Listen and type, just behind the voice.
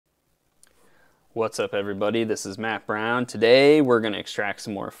What's up, everybody? This is Matt Brown. Today we're going to extract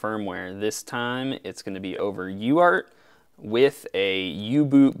some more firmware. This time it's going to be over UART with a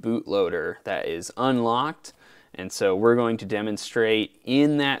uboot bootloader that is unlocked. And so we're going to demonstrate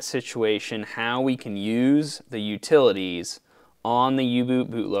in that situation how we can use the utilities on the uboot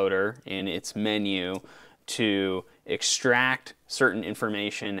bootloader in its menu to extract certain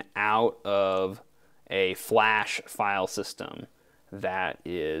information out of a flash file system that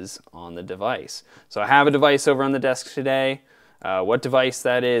is on the device. So I have a device over on the desk today. What device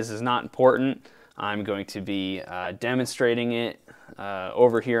that is not important. I'm going to be demonstrating it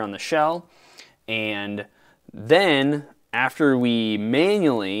over here on the shell, and then after we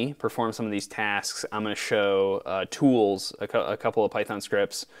manually perform some of these tasks, I'm going to show tools, a couple of Python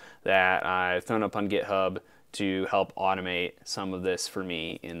scripts that I've thrown up on GitHub to help automate some of this for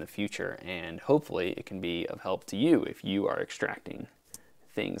me in the future. And hopefully it can be of help to you if you are extracting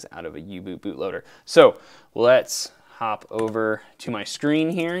things out of a uboot bootloader. So let's hop over to my screen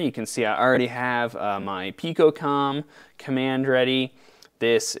here. You can see I already have my picocom command ready.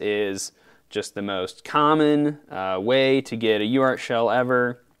 This is just the most common way to get a UART shell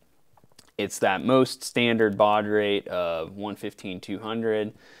ever. It's that most standard baud rate of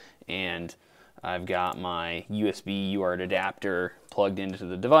 115/200, and I've got my USB UART adapter plugged into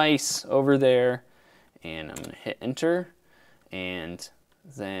the device over there, and I'm going to hit enter, and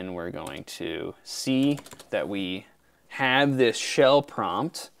then we're going to see that we have this shell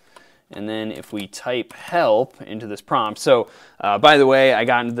prompt. And then if we type help into this prompt, so by the way, I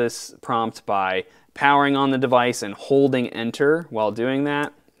got into this prompt by powering on the device and holding enter while doing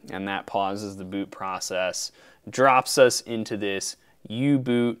that, and that pauses the boot process, drops us into this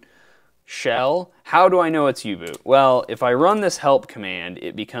uboot shell. How do I know it's uboot? Well, if I run this help command,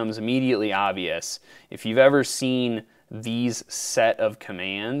 it becomes immediately obvious. If you've ever seen these set of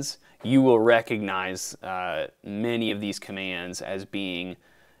commands, you will recognize many of these commands as being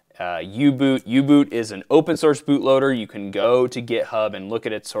uboot. Uboot is an open source bootloader. You can go to GitHub and look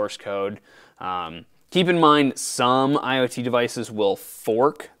at its source code. Keep in mind, some IoT devices will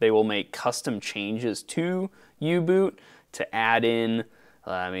fork. They will make custom changes to uboot to add in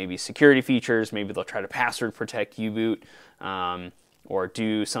maybe security features. Maybe they'll try to password protect uboot or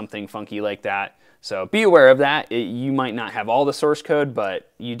do something funky like that. So be aware of that. You might not have all the source code, but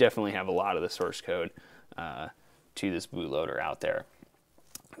you definitely have a lot of the source code to this bootloader out there.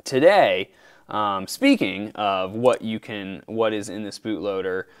 Today, speaking of what is in this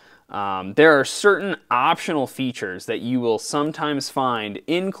bootloader, there are certain optional features that you will sometimes find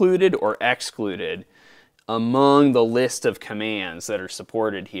included or excluded among the list of commands that are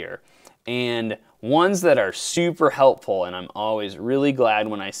supported here. And ones that are super helpful, and I'm always really glad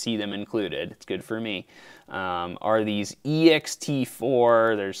when I see them included, it's good for me, are these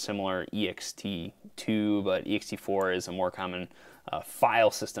ext4. There's similar ext2, but ext4 is a more common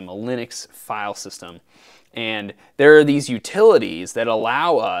file system, a Linux file system. And there are these utilities that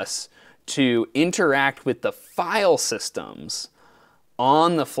allow us to interact with the file systems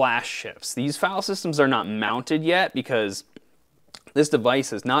on the flash chips. These file systems are not mounted yet because this device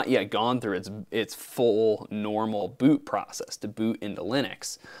has not yet gone through its full normal boot process to boot into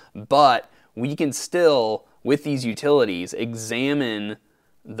Linux. But we can still, with these utilities, examine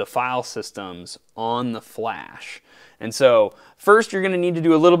the file systems on the flash. And so first you're going to need to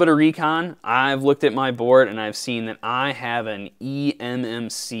do a little bit of recon. I've looked at my board and I've seen that I have an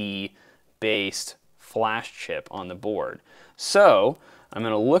eMMC based flash chip on the board. So I'm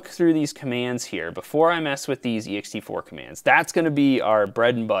going to look through these commands here before I mess with these ext4 commands. That's going to be our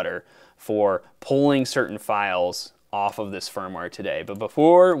bread and butter for pulling certain files off of this firmware today. But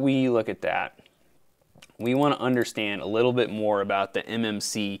before we look at that, we want to understand a little bit more about the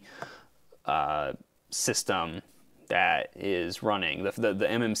MMC system that is running, the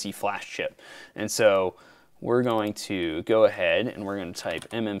MMC flash chip. And so we're going to go ahead and we're going to type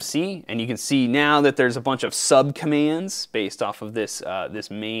MMC, and you can see now that there's a bunch of sub-commands based off of this,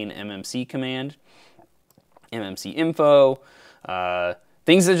 this main MMC command. MMC info,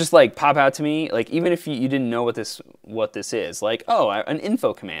 things that just like pop out to me, like even if you didn't know what this is, like, oh, an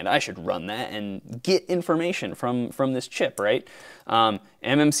info command, I should run that and get information from this chip, right?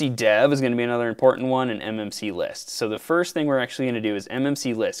 MMC dev is going to be another important one, and MMC list. So the first thing we're actually going to do is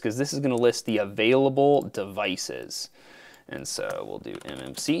MMC list, because this is going to list the available devices. And so we'll do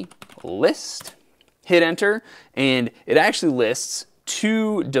MMC list, hit enter, and it actually lists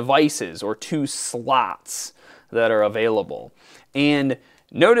 2 devices or 2 slots that are available. And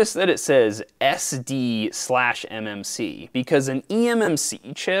notice that it says SD/MMC because an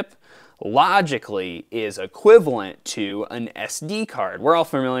eMMC chip logically is equivalent to an SD card. We're all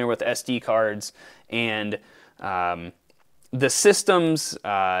familiar with SD cards, and the systems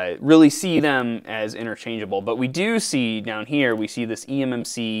really see them as interchangeable, but we do see down here, we see this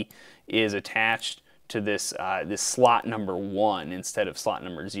eMMC is attached to this, this slot number 1 instead of slot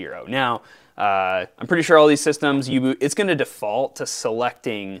number 0. Now, I'm pretty sure all these systems, it's going to default to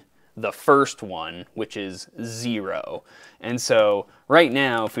selecting the first one, which is 0. And so right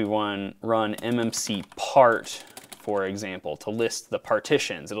now, if we run MMC part, for example, to list the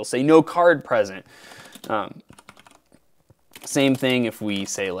partitions, it'll say no card present. Same thing if we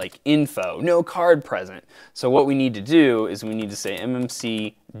say like info, no card present. So what we need to do is we need to say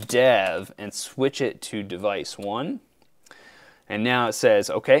MMC dev and switch it to device 1. And now it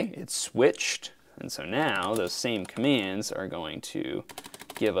says, okay, it's switched. And so now those same commands are going to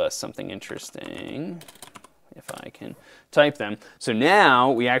give us something interesting, if I can type them. So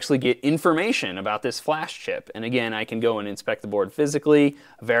now we actually get information about this flash chip. And again, I can go and inspect the board physically,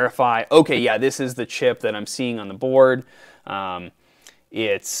 verify, okay, yeah, this is the chip that I'm seeing on the board.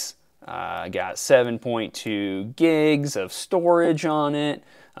 It's got 7.2 gigs of storage on it.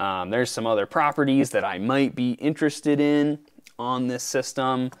 There's some other properties that I might be interested in on this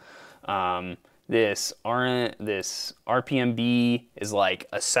system. This RPMB is like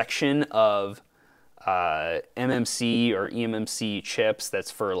a section of MMC or eMMC chips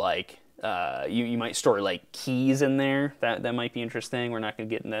that's for like, you might store like keys in there. That might be interesting. We're not going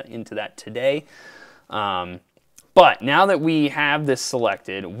to get into that today. But now that we have this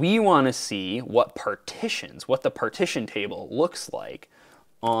selected, we want to see what the partition table looks like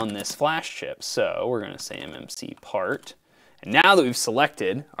on this flash chip. So we're going to say MMC part. And now that we've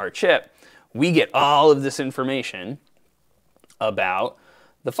selected our chip, we get all of this information about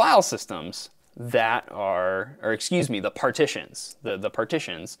the file systems that are, or excuse me, the partitions, the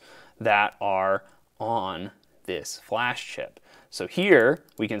partitions that are on this flash chip. So here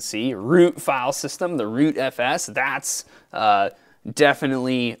we can see root file system, the root FS. That's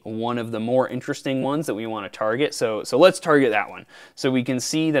definitely one of the more interesting ones that we want to target. So let's target that one. So we can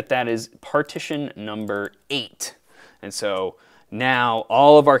see that that is partition number 8. And so now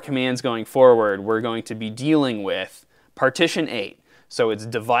all of our commands going forward, we're going to be dealing with partition 8. So it's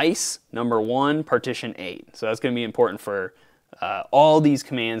device number 1, partition 8. So that's going to be important for all these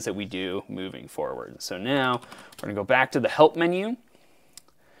commands that we do moving forward. So now we're going to go back to the help menu,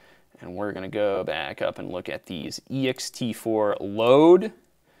 and we're going to go back up and look at these ext4 load.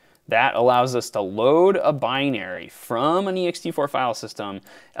 That allows us to load a binary from an ext4 file system,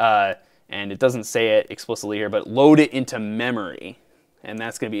 and it doesn't say it explicitly here, but load it into memory. And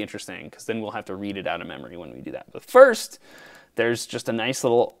that's going to be interesting because then we'll have to read it out of memory when we do that. But first, there's just a nice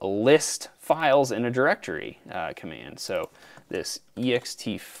little list files in a directory command. So this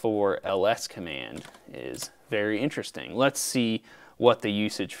ext4ls command is very interesting. Let's see what the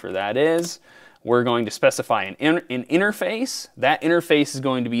usage for that is. We're going to specify an interface. That interface is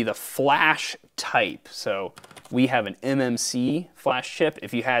going to be the flash type. So we have an MMC flash chip.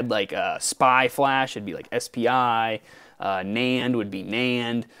 If you had like a SPI flash, it'd be like SPI. NAND would be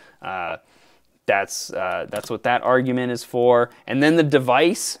NAND. That's what that argument is for. And then the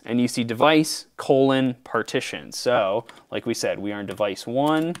device, and you see device colon partition. So like we said, we are in device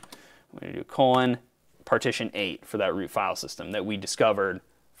 1. We're going to do colon partition 8 for that root file system that we discovered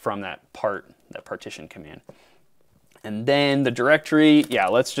from that partition command. And then the directory, yeah,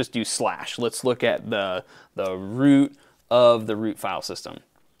 let's just do slash. Let's look at the root of the root file system.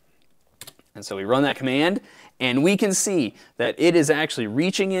 And so we run that command, and we can see that it is actually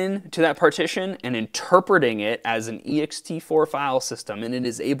reaching in to that partition and interpreting it as an ext4 file system, and it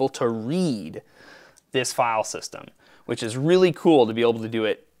is able to read this file system, which is really cool to be able to do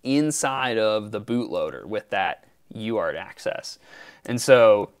it inside of the bootloader with that UART access. And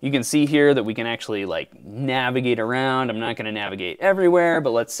so you can see here that we can actually like navigate around. I'm not going to navigate everywhere,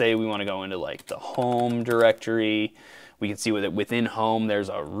 but let's say we want to go into like the home directory. We can see that within home there's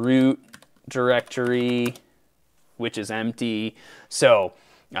a root directory, which is empty. So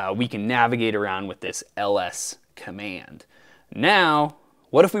we can navigate around with this ls command. Now,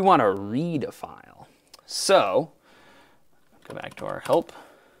 what if we want to read a file? So go back to our help.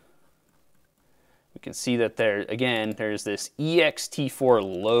 We can see that there, again, there's this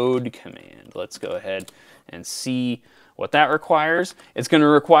ext4 load command. Let's go ahead and see what that requires. It's going to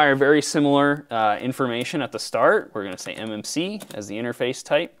require very similar information at the start. We're going to say MMC as the interface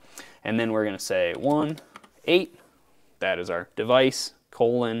type. And then we're going to say 1.8. That is our device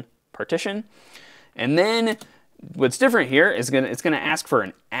colon partition. And then what's different here is it's gonna ask for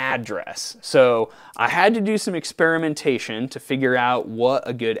an address. So I had to do some experimentation to figure out what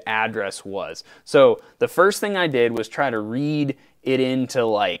a good address was. So the first thing I did was try to read it into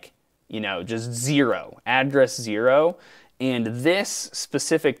like, you know, just 0, address 0. And this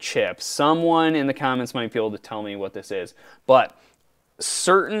specific chip, someone in the comments might be able to tell me what this is, but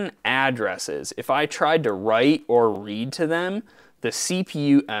certain addresses, if I tried to write or read to them, the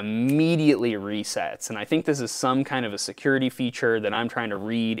CPU immediately resets. And I think this is some kind of a security feature that I'm trying to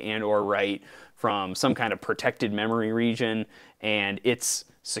read and or write from some kind of protected memory region, and its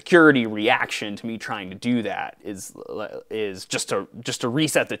security reaction to me trying to do that is just to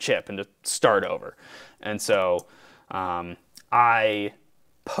reset the chip and to start over. And so I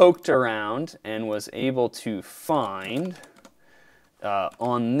poked around and was able to find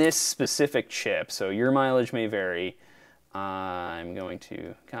on this specific chip, so your mileage may vary, I'm going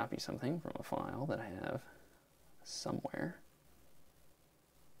to copy something from a file that I have somewhere.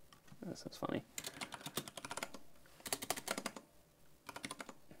 This is funny.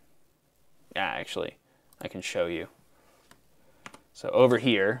 Yeah, actually, I can show you. So over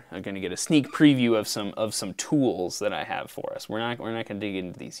here, I'm going to get a sneak preview of some tools that I have for us. We're not going to dig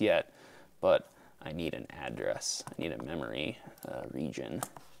into these yet, but I need an address. I need a memory region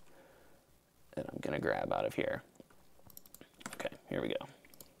that I'm going to grab out of here. Okay, here we go.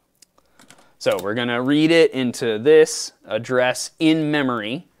 So we're going to read it into this address in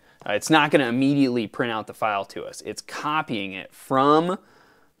memory. It's not going to immediately print out the file to us. It's copying it from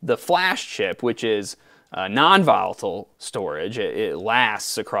the flash chip, which is non-volatile storage. It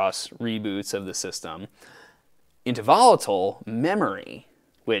lasts across reboots of the system, into volatile memory,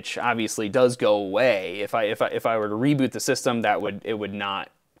 which obviously does go away. If I were to reboot the system, it would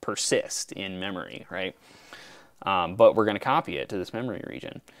not persist in memory, right? But we're going to copy it to this memory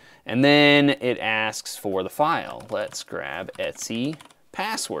region. And then it asks for the file. Let's grab etc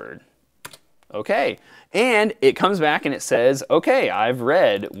password. Okay, and it comes back and it says, okay, I've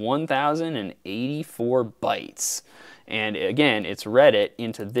read 1084 bytes. And again, it's read it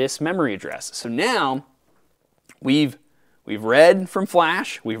into this memory address. So now we've read from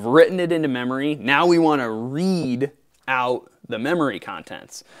flash, we've written it into memory. Now we want to read out the memory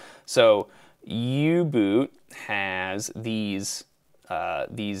contents. So uboot has these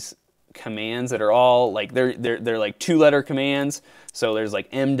commands that are all like they're like 2-letter commands. So there's like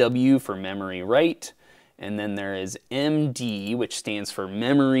MW for memory write, and then there is MD, which stands for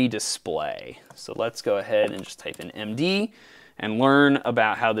memory display. So let's go ahead and just type in MD and learn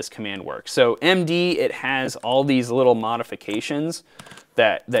about how this command works. So MD, it has all these little modifications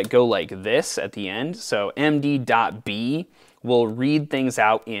that go like this at the end. So MD.B will read things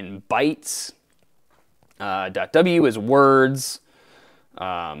out in bytes. .W is words.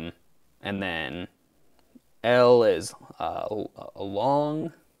 And then L is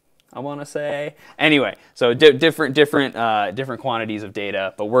long, I want to say. Anyway, so different quantities of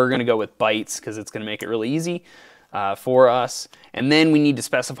data, but we're going to go with bytes because it's going to make it really easy for us. And then we need to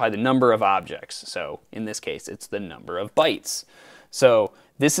specify the number of objects. So in this case, it's the number of bytes. So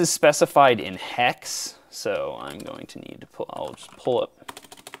this is specified in hex. So I'm going to need to I'll just pull up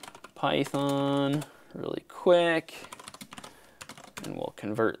Python really quick. And we'll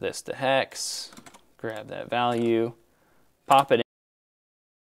convert this to hex, grab that value, pop it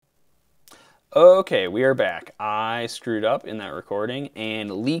in. Okay, we are back. I screwed up in that recording and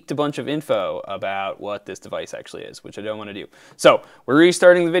leaked a bunch of info about what this device actually is, which I don't want to do. So we're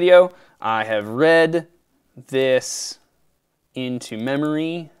restarting the video. I have read this into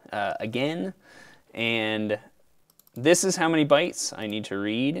memory again, and this is how many bytes I need to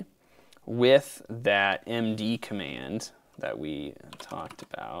read with that MD command that we talked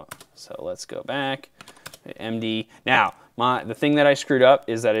about. So let's go back, MD. Now, the thing that I screwed up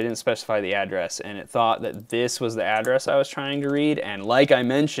is that I didn't specify the address, and it thought that this was the address I was trying to read, and like I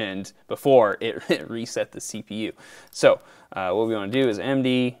mentioned before, it reset the CPU. So what we want to do is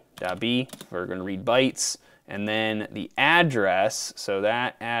MD.B, we're going to read bytes, and then the address, so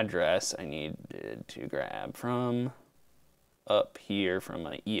that address I need to grab from up here from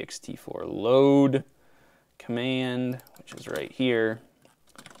my ext4 load command, which is right here.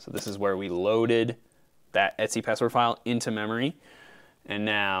 So this is where we loaded that etc password file into memory. And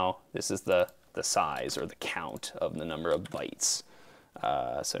now this is the size or the count of the number of bytes.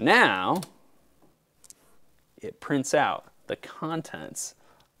 So now it prints out the contents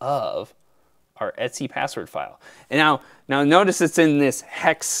of our etc password file. And now notice it's in this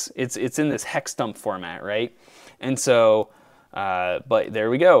hex, it's in this hex dump format, right? And so but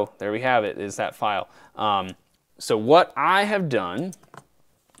there we go. There we have it, is that file. So what I have done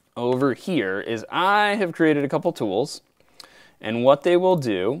over here is I have created a couple tools, and what they will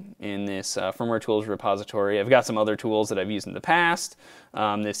do in this firmware tools repository, I've got some other tools that I've used in the past.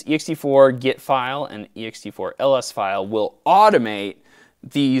 This ext4 git file and ext4 ls file will automate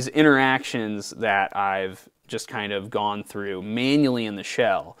these interactions that I've just kind of gone through manually in the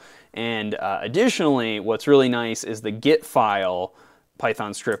shell. And additionally, what's really nice is the git file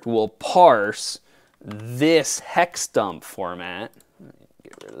Python script will parse this hex dump format.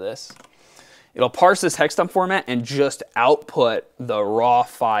 Get rid of this. It'll parse this hex dump format and just output the raw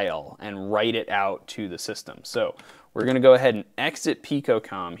file and write it out to the system. So we're going to go ahead and exit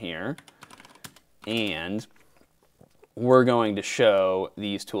picocom here, and we're going to show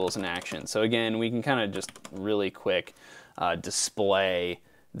these tools in action. So again, we can kind of just really quick display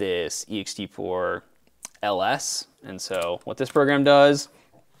this ext4 ls. And so what this program does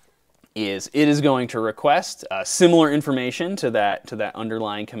is it is going to request similar information to that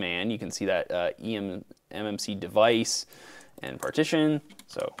underlying command. You can see that mmc device and partition.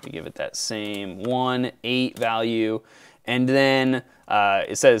 So we give it that same 1.8 value, and then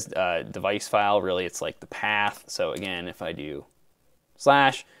it says device file. Really, it's like the path. So again, if I do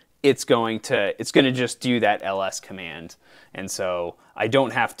 /, it's going to just do that ls command, and so I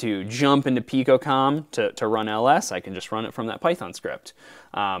don't have to jump into picocom to run ls. I can just run it from that Python script.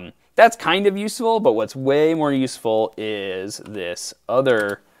 That's kind of useful, but what's way more useful is this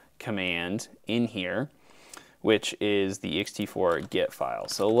other command in here, which is the ext4 git file.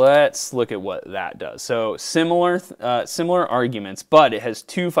 So let's look at what that does. So similar arguments, but it has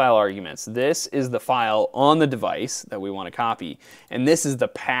two file arguments. This is the file on the device that we want to copy, and this is the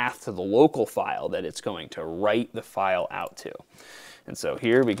path to the local file that it's going to write the file out to. And so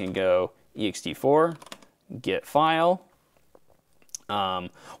here we can go ext4 git file.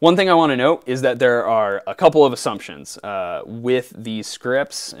 One thing I want to note is that there are a couple of assumptions with these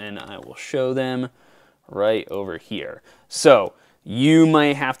scripts, and I will show them right over here. So you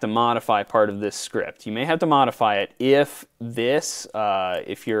may have to modify part of this script. You may have to modify it if this,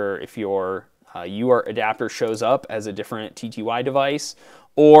 if your UART adapter shows up as a different TTY device,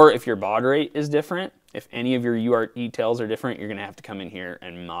 or if your baud rate is different. If any of your UART details are different, you're going to have to come in here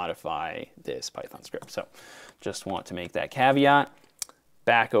and modify this Python script. So just want to make that caveat.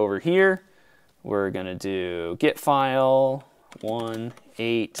 Back over here, we're going to do git file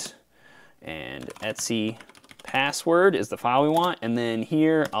 1.8, and etc password is the file we want. And then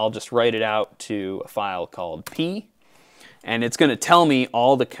here, I'll just write it out to a file called p. And it's going to tell me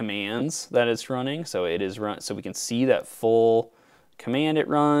all the commands that it's running. So it is run, so we can see that full command it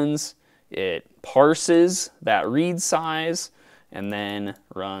runs. It parses that read size and then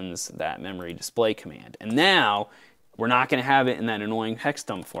runs that memory display command. And now we're not going to have it in that annoying hex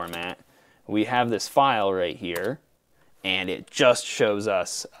dump format. We have this file right here, and it just shows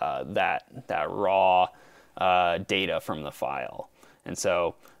us that raw data from the file. And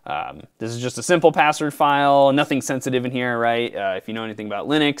so this is just a simple password file, nothing sensitive in here, right? If you know anything about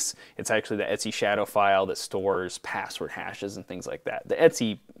Linux, it's actually the etc shadow file that stores password hashes and things like that. The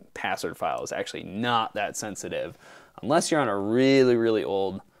etc password file is actually not that sensitive unless you're on a really, really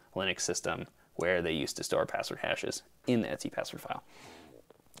old Linux system where they used to store password hashes in the etc password file.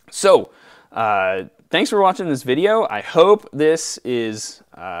 So thanks for watching this video. I hope this is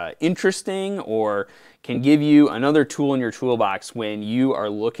interesting or can give you another tool in your toolbox when you are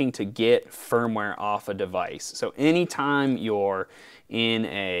looking to get firmware off a device. So anytime you're in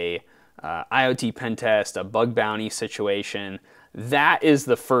a IoT pen test, a bug bounty situation, that is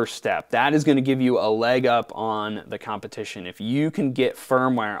the first step. That is going to give you a leg up on the competition. If you can get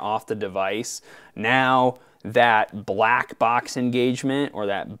firmware off the device, now that black box engagement or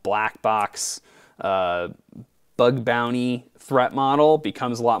that black box bug bounty threat model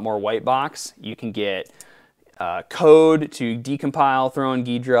becomes a lot more white box. You can get code to decompile, throw in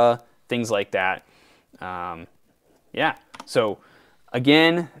Ghidra, things like that. Yeah, so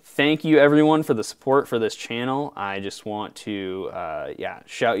again, thank you everyone for the support for this channel. I just want to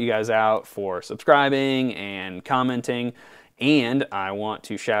shout you guys out for subscribing and commenting. And I want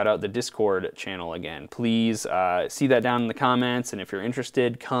to shout out the Discord channel again. Please see that down in the comments, and if you're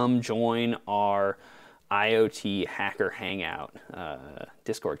interested, come join our IoT Hacker Hangout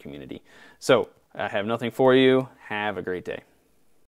Discord community. So I have nothing for you. Have a great day.